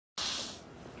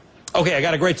Okay, I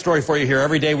got a great story for you here.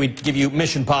 Every day we give you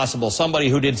Mission Possible, somebody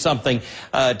who did something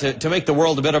to make the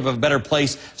world a bit of a better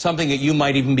place, something that you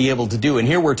might even be able to do. And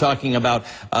here we're talking about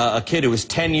a kid who was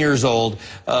 10 years old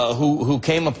who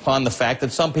came upon the fact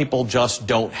that some people just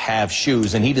don't have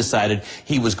shoes, and he decided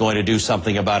he was going to do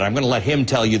something about it. I'm going to let him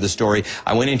tell you the story.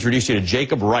 I want to introduce you to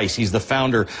Jacob Rice. He's the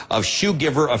founder of Shoe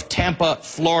Giver of Tampa,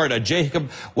 Florida.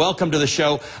 Jacob, welcome to the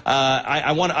show.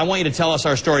 I want you to tell us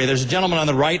our story. There's a gentleman on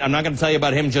the right. I'm not going to tell you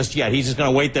about him just yet. He's just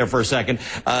going to wait there for a second.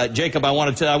 Jacob, I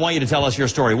want you to tell us your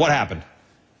story. What happened?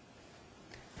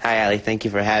 Hi, Ali. Thank you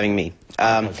for having me.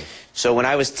 So when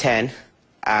I was 10,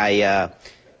 I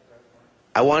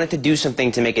wanted to do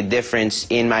something to make a difference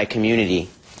in my community.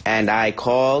 And I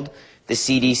called the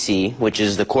CDC, which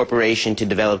is the Corporation to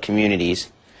Develop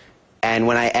Communities. And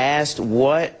when I asked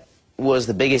what was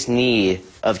the biggest need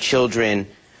of children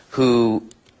who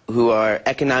are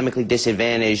economically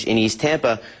disadvantaged in East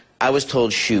Tampa, I was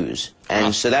told shoes.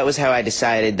 And so that was how I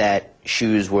decided that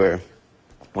shoes were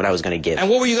what I was going to give. And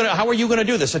how were you going to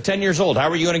do this at 10 years old?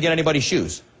 How were you going to get anybody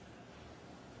shoes?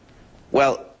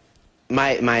 Well,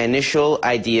 my initial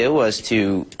idea was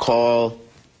to call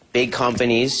big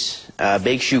companies,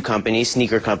 big shoe companies,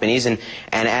 sneaker companies, and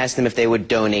ask them if they would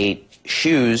donate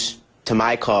shoes to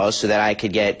my cause so that I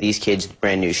could get these kids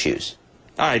brand new shoes.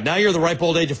 All right, now you're the ripe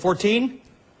old age of 14?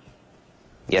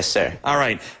 Yes, sir. All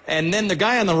right. And then the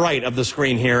guy on the right of the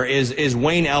screen here is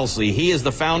Wayne Elsey. He is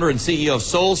the founder and CEO of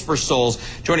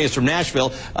Soles4Souls, joining us from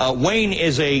Nashville. Wayne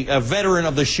is a veteran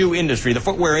of the shoe industry, the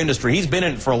footwear industry. He's been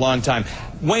in it for a long time.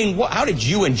 Wayne, how did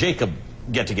you and Jacob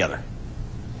get together?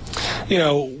 You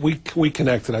know, we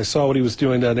connected. I saw what he was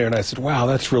doing down there, and I said, wow,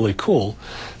 that's really cool.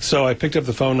 So I picked up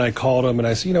the phone, and I called him, and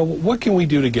I said, you know, what can we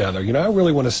do together? You know, I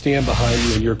really want to stand behind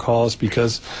you and your cause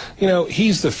because, you know,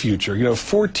 he's the future. You know, a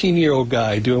 14-year-old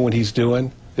guy doing what he's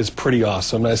doing is pretty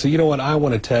awesome. And I said, you know what, I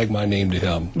want to tag my name to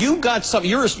him. You got some.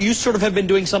 You sort of have been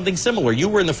doing something similar. You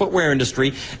were in the footwear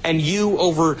industry, and you,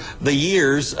 over the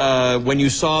years, when you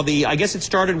saw I guess it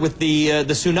started with the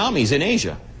tsunamis in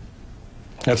Asia.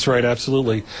 That's right,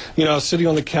 absolutely. You know, I was sitting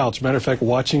on the couch, matter of fact,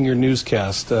 watching your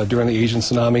newscast during the Asian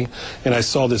tsunami, and I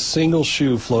saw this single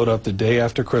shoe float up the day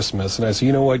after Christmas, and I said,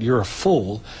 you know what, you're a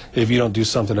fool if you don't do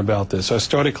something about this. So I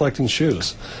started collecting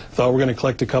shoes. Thought we were going to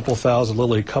collect a couple thousand,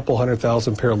 literally a couple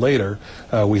 100,000 pair later,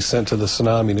 we sent to the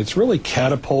tsunami, and it's really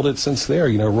catapulted since there.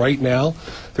 You know, right now,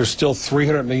 there's still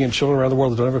 300 million children around the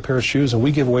world that don't have a pair of shoes, and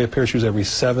we give away a pair of shoes every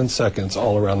 7 seconds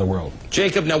all around the world.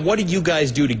 Jacob, now what did you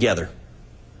guys do together?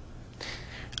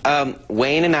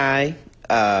 Wayne and I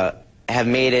have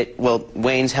made it, well,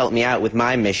 Wayne's helped me out with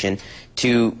my mission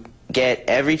to get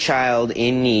every child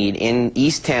in need in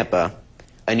East Tampa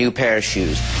a new pair of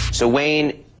shoes. So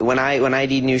Wayne, when I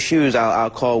need new shoes, I'll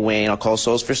call Wayne, I'll call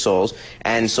Soles4Souls,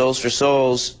 and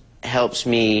Soles4Souls helps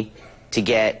me to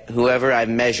get whoever I've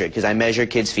measured, because I measure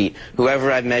kids' feet,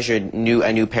 whoever I've measured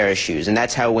a new pair of shoes. And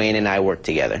that's how Wayne and I work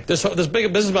together. This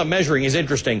big business about measuring is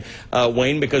interesting,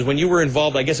 Wayne, because when you were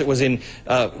involved, I guess it was in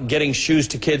getting shoes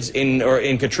to kids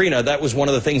in Katrina, that was one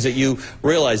of the things that you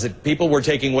realized, that people were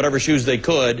taking whatever shoes they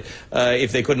could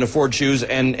if they couldn't afford shoes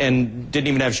and didn't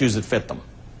even have shoes that fit them.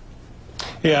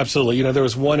 Yeah, absolutely. You know, there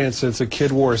was one instance, a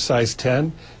kid wore a size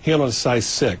 10, he had on a size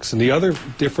 6. And the other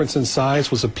difference in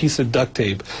size was a piece of duct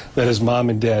tape that his mom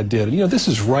and dad did. And, you know, this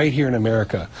is right here in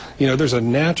America. You know, there's a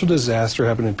natural disaster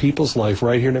happening in people's life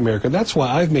right here in America. That's why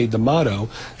I've made the motto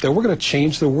that we're going to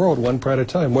change the world one pair at a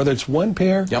time. Whether it's one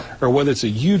pair or whether it's a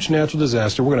huge natural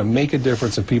disaster, we're going to make a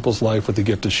difference in people's life with the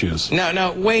gift of shoes.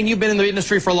 Now, Wayne, you've been in the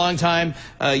industry for a long time.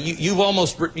 You've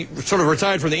almost sort of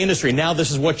retired from the industry. Now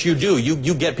this is what you do.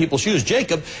 You get people shoes.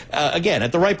 Jacob, again,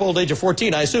 at the ripe old age of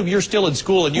 14, I assume you're still in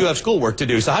school and you have schoolwork to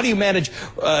do. So how do you manage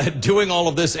doing all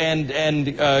of this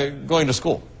and going to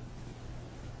school?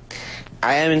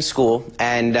 I am in school,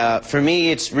 and for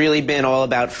me, it's really been all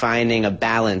about finding a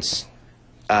balance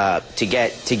to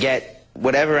get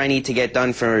whatever I need to get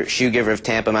done for Shoe Giver of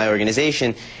Tampa, my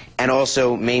organization, and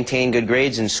also maintain good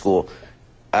grades in school.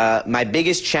 My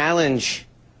biggest challenge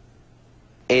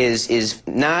is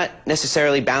not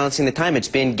necessarily balancing the time. It's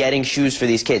been getting shoes for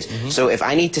these kids. So if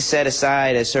I need to set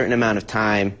aside a certain amount of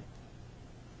time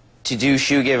to do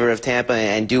Shoe Giver of Tampa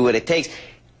and do what it takes,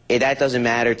 that doesn't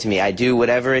matter to me. I do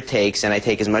whatever it takes, and I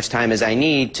take as much time as I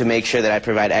need to make sure that I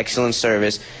provide excellent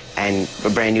service and a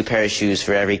brand new pair of shoes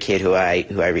for every kid who I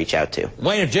reach out to.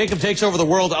 Wayne, if Jacob takes over the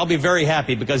world, I'll be very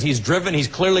happy because he's driven. He's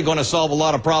clearly going to solve a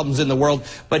lot of problems in the world,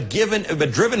 but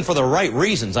driven for the right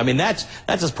reasons. I mean, that's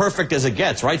as perfect as it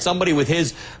gets, right? Somebody with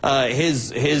his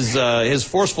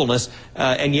forcefulness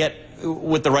and yet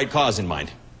with the right cause in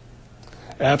mind.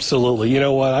 Absolutely. You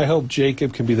know what? I hope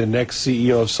Jacob can be the next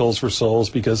CEO of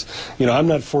Soles4Souls because, you know, I'm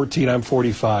not 14, I'm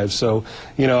 45. So,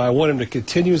 you know, I want him to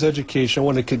continue his education. I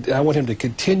want him to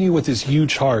continue with his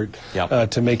huge heart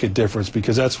to make a difference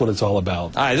because that's what it's all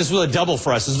about. All right, this was a double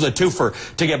for us. This was a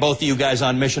twofer to get both of you guys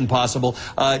on Mission Possible.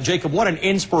 Jacob, what an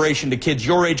inspiration to kids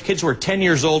your age, kids who are 10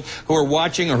 years old, who are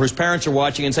watching or whose parents are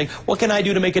watching and saying, what can I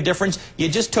do to make a difference? You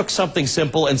just took something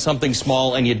simple and something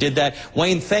small and you did that.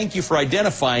 Wayne, thank you for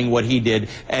identifying what he did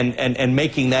and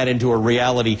making that into a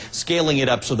reality, scaling it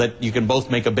up so that you can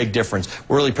both make a big difference.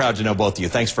 We're really proud to know both of you.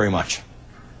 Thanks very much.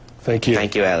 Thank you.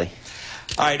 Thank you, Ali.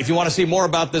 All right, if you want to see more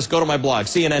about this, go to my blog,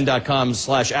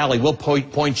 cnn.com/Ali. We'll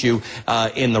point you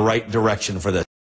in the right direction for this.